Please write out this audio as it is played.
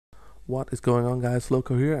What is going on, guys?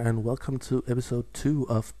 Loco here, and welcome to episode 2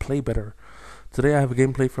 of Play Better. Today I have a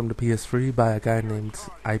gameplay from the PS3 by a guy named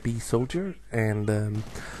izLoCoZz, and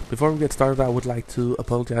before we get started I would like to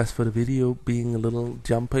apologize for the video being a little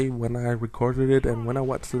jumpy when I recorded it, and when I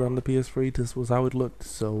watched it on the PS3 this was how it looked,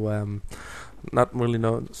 so not really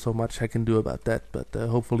know so much I can do about that, but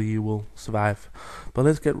hopefully you will survive. But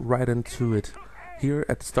let's get right into it. Here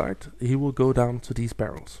at the start he will go down to these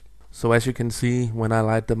barrels. So as you can see, when I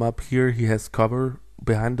light them up here, he has cover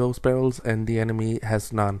behind those barrels and the enemy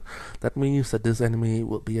has none. That means that this enemy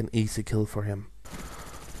will be an easy kill for him.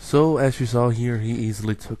 So as you saw here, he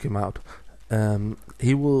easily took him out.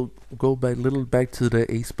 He will go back little back to the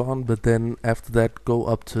A spawn, but then after that go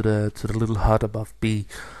up to the little hut above B.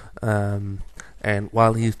 And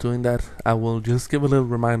while he's doing that, I will just give a little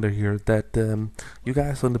reminder here that you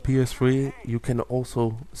guys on the PS3, you can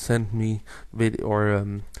also send me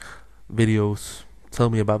videos, tell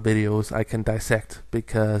me about videos I can dissect,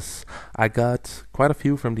 because I got quite a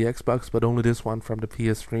few from the Xbox, but only this one from the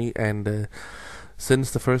PS3, and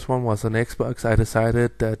since the first one was on Xbox, I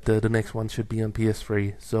decided that the next one should be on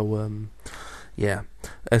PS3. So yeah,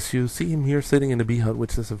 as you see him here sitting in the B hut,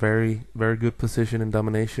 which is a very good position in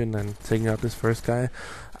domination, and taking out this first guy,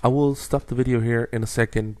 I will stop the video here in a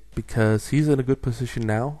second because he's in a good position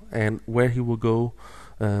now, and where he will go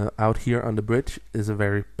out here on the bridge is a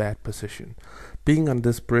very bad position. Being on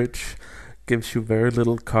this bridge gives you very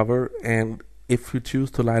little cover, and if you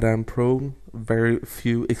choose to lie down prone, very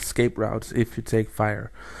few escape routes if you take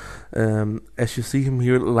fire. As you see him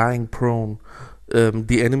here lying prone,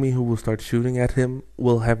 the enemy who will start shooting at him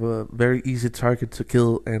will have a very easy target to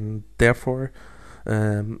kill, and therefore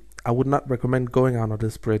I would not recommend going out on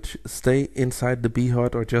this bridge. Stay inside the B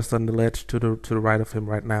hut or just on the ledge to the right of him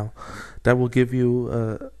right now. That will give you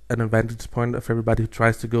an advantage point of everybody who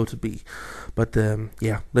tries to go to B. But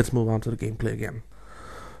yeah, let's move on to the gameplay again.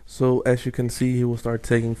 So as you can see, he will start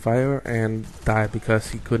taking fire and die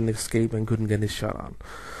because he couldn't escape and couldn't get his shot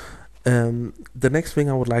on. The next thing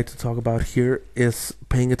I would like to talk about here is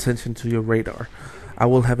paying attention to your radar. I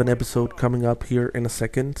will have an episode coming up here in a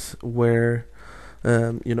second where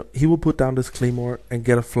he will put down this claymore and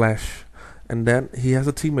get a flash, and then he has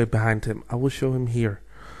a teammate behind him. I will show him here.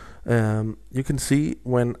 You can see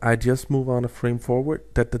when I just move on a frame forward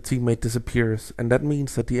that the teammate disappears, and that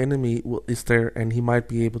means that the enemy is there and he might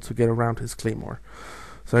be able to get around his claymore.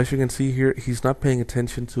 So as you can see here, he's not paying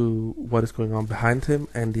attention to what is going on behind him,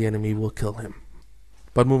 and the enemy will kill him.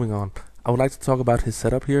 But moving on, I would like to talk about his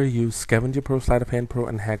setup here. Use Scavenger Pro, Sleight of Hand Pro,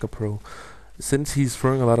 and Hacker Pro. Since he's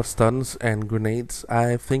throwing a lot of stuns and grenades,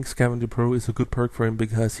 I think Scavenger Pro is a good perk for him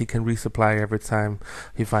because he can resupply every time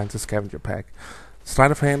he finds a scavenger pack.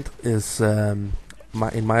 Sleight of Hand is, in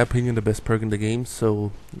my opinion, the best perk in the game,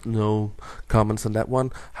 so no comments on that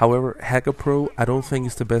one. However, Hacker Pro I don't think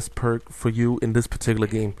is the best perk for you in this particular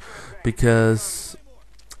game, because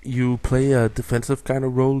you play a defensive kind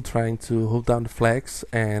of role trying to hold down the flags,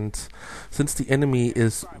 and since the enemy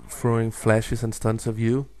is throwing flashes and stuns at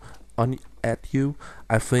you,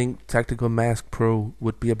 I think Tactical Mask Pro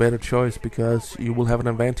would be a better choice, because you will have an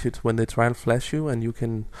advantage when they try and flash you and you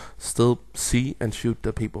can still see and shoot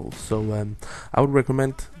the people. So I would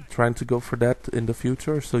recommend trying to go for that in the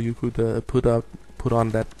future, so you could put on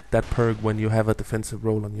that perk when you have a defensive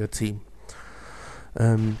role on your team.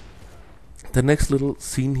 The next little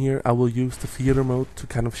scene here, I will use the theater mode to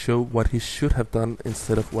kind of show what he should have done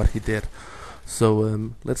instead of what he did.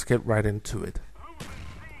 So let's get right into it.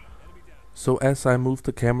 So as I move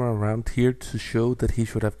the camera around here to show that he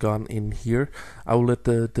should have gone in here, I will let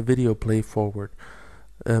the video play forward.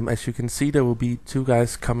 As you can see, there will be two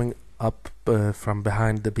guys coming up from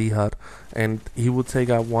behind the B hut, and he will take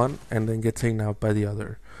out one and then get taken out by the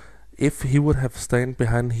other. If he would have stand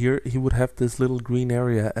behind here, he would have this little green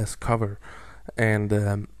area as cover, and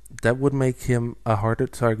that would make him a harder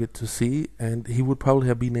target to see, and he would probably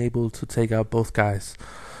have been able to take out both guys.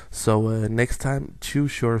 So next time,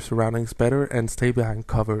 choose your surroundings better and stay behind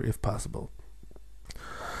cover if possible.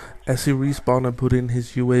 As he respawned and put in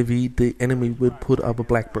his UAV, the enemy will put up a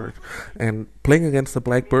blackbird, and playing against a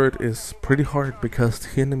blackbird is pretty hard because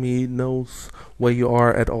the enemy knows where you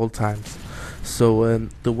are at all times. So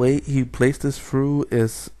the way he plays this through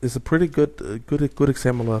is a pretty good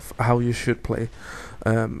example of how you should play.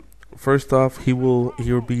 First off,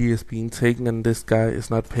 your B is being taken, and this guy is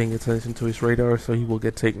not paying attention to his radar, so he will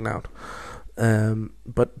get taken out.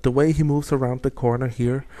 But the way he moves around the corner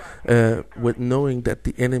here, with knowing that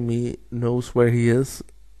the enemy knows where he is,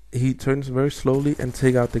 he turns very slowly and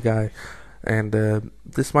take out the guy. And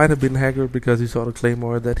this might have been Hacker because he saw the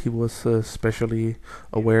claymore that he was especially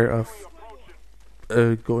aware of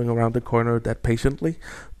going around the corner that patiently,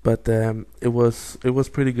 but it was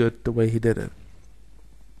pretty good the way he did it.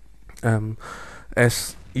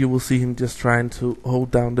 As you will see him just trying to hold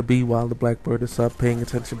down the B while the Blackbird is up, paying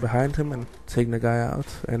attention behind him and taking the guy out,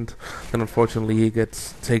 and then unfortunately he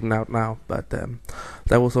gets taken out now, but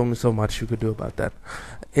that was only so much you could do about that.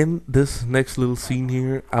 In this next little scene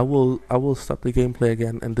here, I will stop the gameplay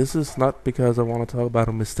again, and this is not because I want to talk about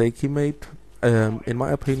a mistake he made. In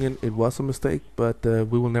my opinion, it was a mistake, but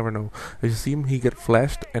we will never know. As you see him, he get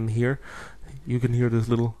flashed, and here you can hear this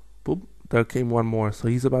little boop. There came one more, so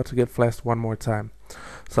he's about to get flashed one more time.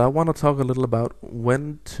 So I want to talk a little about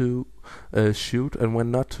when to shoot and when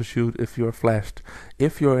not to shoot if you're flashed.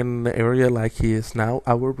 If you're in an area like he is now,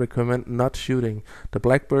 I would recommend not shooting. The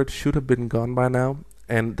Blackbird should have been gone by now,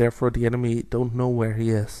 and therefore the enemy don't know where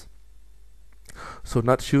he is. So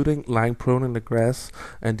not shooting, lying prone in the grass,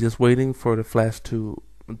 and just waiting for the flash to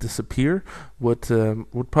disappear would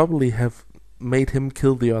probably have made him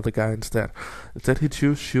kill the other guy instead. Instead he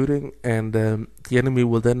choose shooting, and the enemy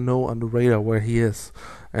will then know on the radar where he is,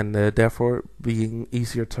 and therefore being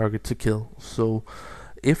easier target to kill. So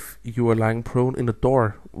if you are lying prone in a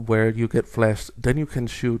door where you get flashed, then you can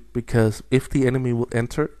shoot, because if the enemy will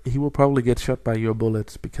enter, he will probably get shot by your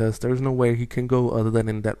bullets, because there's no way he can go other than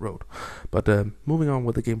in that road. But moving on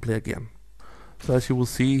with the gameplay again. So as you will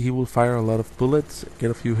see, he will fire a lot of bullets,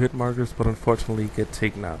 get a few hit markers, but unfortunately get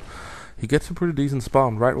taken out. He gets a pretty decent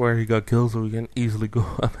spawn right where he got killed, so he can easily go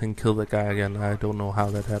up and kill that guy again. I don't know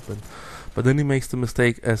how that happened. But then he makes the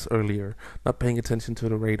mistake as earlier, not paying attention to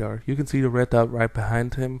the radar. You can see the red dot right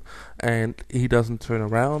behind him, and he doesn't turn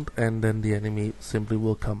around, and then the enemy simply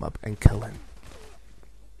will come up and kill him.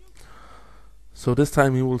 So this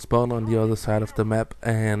time he will spawn on the other side of the map,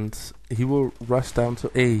 and he will rush down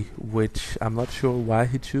to A, which I'm not sure why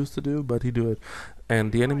he chose to do, but he do it.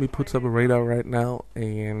 And the enemy puts up a radar right now,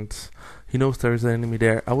 and he knows there's an enemy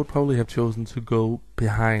there. I would probably have chosen to go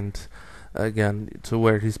behind again to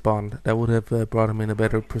where he spawned. That would have brought him in a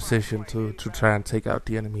better position to try and take out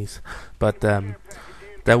the enemies. But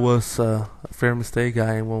that was a fair mistake.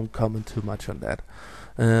 I won't comment too much on that.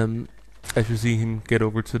 As you see him get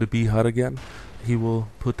over to the B hut again, he will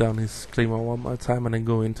put down his claymore one more time and then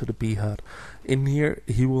go into the B hut. In here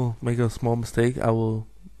he will make a small mistake. I will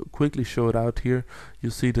quickly show it out here. You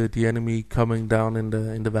see the enemy coming down in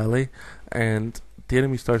the valley, and the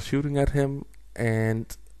enemy starts shooting at him,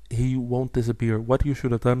 and he won't disappear. What you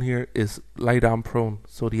should have done here is lie down prone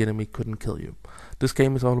so the enemy couldn't kill you. This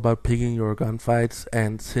game is all about picking your gunfights,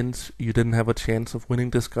 and since you didn't have a chance of winning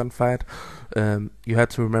this gunfight, you had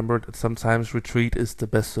to remember that sometimes retreat is the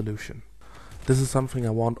best solution. This is something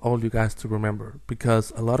I want all you guys to remember,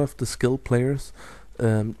 because a lot of the skilled players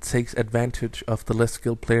takes advantage of the less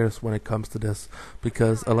skilled players when it comes to this,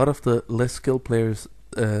 because a lot of the less skilled players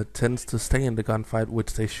tends to stay in the gunfight,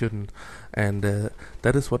 which they shouldn't, and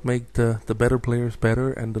that is what makes the better players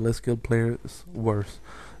better and the less skilled players worse.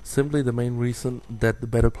 Simply the main reason that the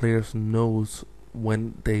better players knows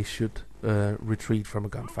when they should retreat from a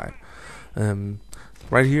gunfight.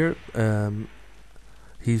 Right here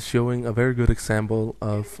he's showing a very good example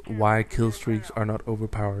of why kill streaks are not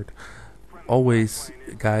overpowered. Always,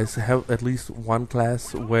 guys, have at least one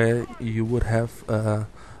class where you would have a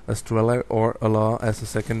Streller or a Law as a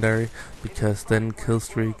secondary, because then kill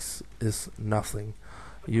streaks is nothing.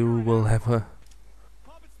 You will have a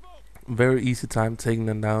very easy time taking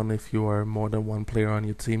them down if you are more than one player on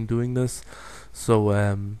your team doing this.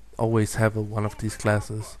 So always have one of these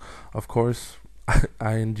classes. Of course,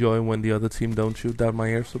 I enjoy when the other team don't shoot down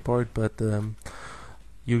my air support, but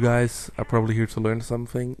you guys are probably here to learn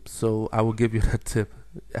something, so I will give you that tip.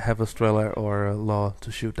 Have a Streller or a Law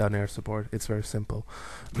to shoot down air support. It's very simple.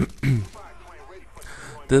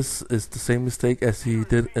 This is the same mistake as he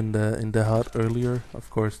did in the hut earlier.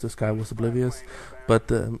 Of course, this guy was oblivious,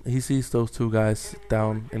 but he sees those two guys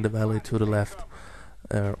down in the valley to the left,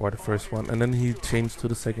 or the first one, and then he changed to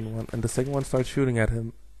the second one, and the second one starts shooting at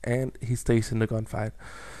him, and he stays in the gunfight.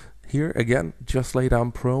 Here again, just lay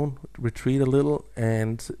down prone, retreat a little,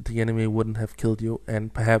 and the enemy wouldn't have killed you,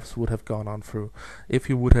 and perhaps would have gone on through. If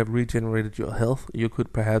you would have regenerated your health, you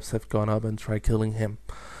could perhaps have gone up and try killing him.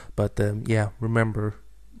 But yeah, remember,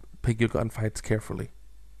 pick your gunfights carefully.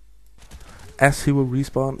 As he will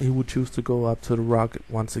respawn, he would choose to go up to the rock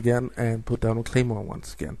once again and put down a claymore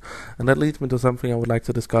once again. And that leads me to something I would like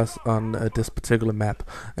to discuss on this particular map,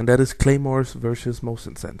 and that is claymores versus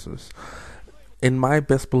motion sensors. in my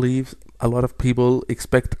best belief, a lot of people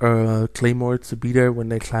expect a claymore to be there when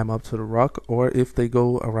they climb up to the rock, or if they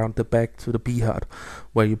go around the back to the bee hut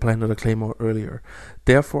where you planted a claymore earlier.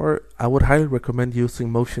 Therefore, I would highly recommend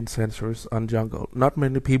using motion sensors on jungle. Not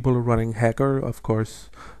many people are running Hacker, of course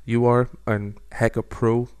you are, and Hacker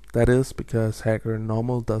Pro that is, because Hacker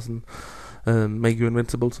Normal doesn't make you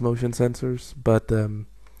invincible to motion sensors, but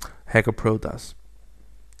Hacker Pro does.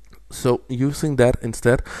 So using that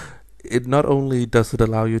instead, it not only does it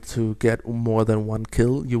allow you to get more than one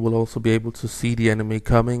kill, you will also be able to see the enemy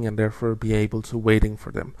coming and therefore be able to waiting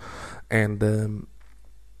for them. And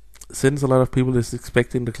since a lot of people is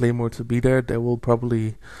expecting the claymore to be there, they will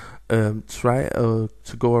probably try to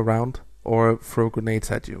go around or throw grenades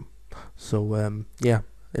at you. So yeah,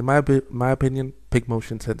 in my opinion, pick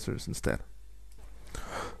motion sensors instead.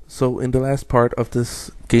 So in the last part of this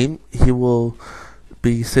game, he will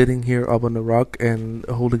be sitting here up on the rock and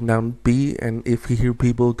holding down B, and if he hear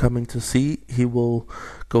people coming to C, he will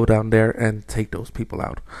go down there and take those people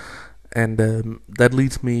out. And that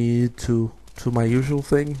leads me to my usual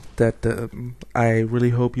thing, that I really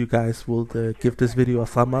hope you guys will give this video a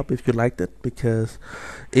thumb up if you liked it, because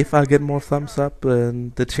if I get more thumbs up,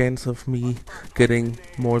 the chance of me getting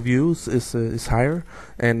more views is higher.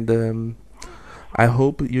 And I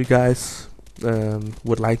hope you guys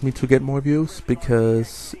would like me to get more views,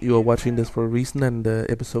 because you are watching this for a reason, and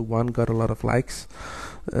episode 1 got a lot of likes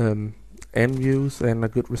and views and a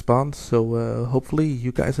good response. So hopefully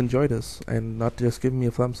you guys enjoy this and not just give me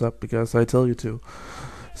a thumbs up because I tell you to.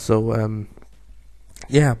 So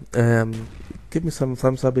yeah, give me some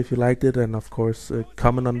thumbs up if you liked it, and of course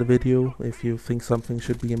comment on the video if you think something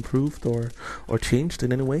should be improved or changed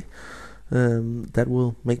in any way. That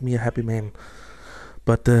will make me a happy man.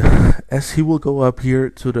 But as he will go up here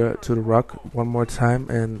to the rock one more time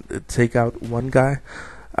and take out one guy,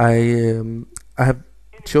 I have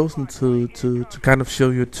chosen to kind of show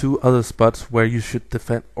you 2 other spots where you should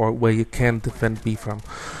defend, or where you can defend B from,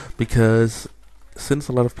 because since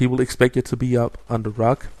a lot of people expect you to be up on the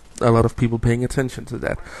rock, a lot of people paying attention to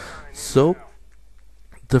that. So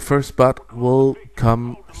the first spot will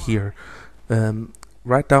come here,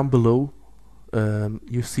 right down below.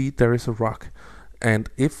 You see there is a rock.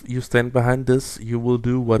 And if you stand behind this, you will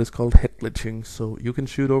do what is called head glitching. So you can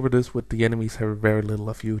shoot over this with the enemies have very little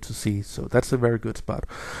of you to see. So that's a very good spot.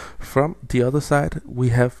 From the other side, we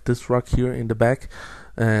have this rock here in the back.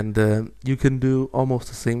 And you can do almost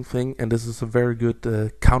the same thing. And this is a very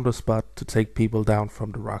good counter spot to take people down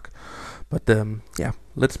from the rock. But yeah,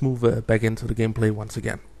 let's move back into the gameplay once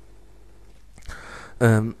again.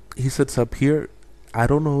 He sits up here. I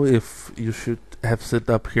don't know if you should have sit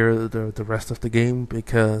up here the rest of the game,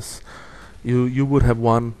 because you would have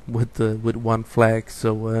won with one flag.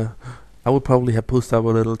 So I would probably have pushed up a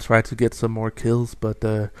little, try to get some more kills. But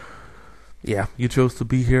yeah, you chose to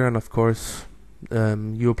be here, and of course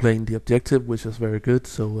you're playing the objective, which is very good.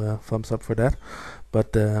 So thumbs up for that.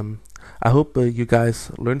 But I hope you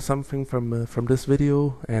guys learned something from this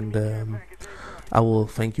video, and I will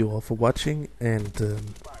thank you all for watching.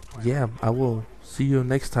 And yeah, I will see you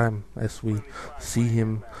next time as we see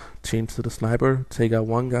him change to the sniper, take out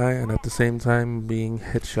one guy, and at the same time being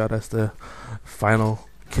headshot as the final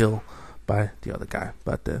kill by the other guy.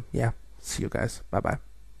 But yeah, see you guys. Bye bye.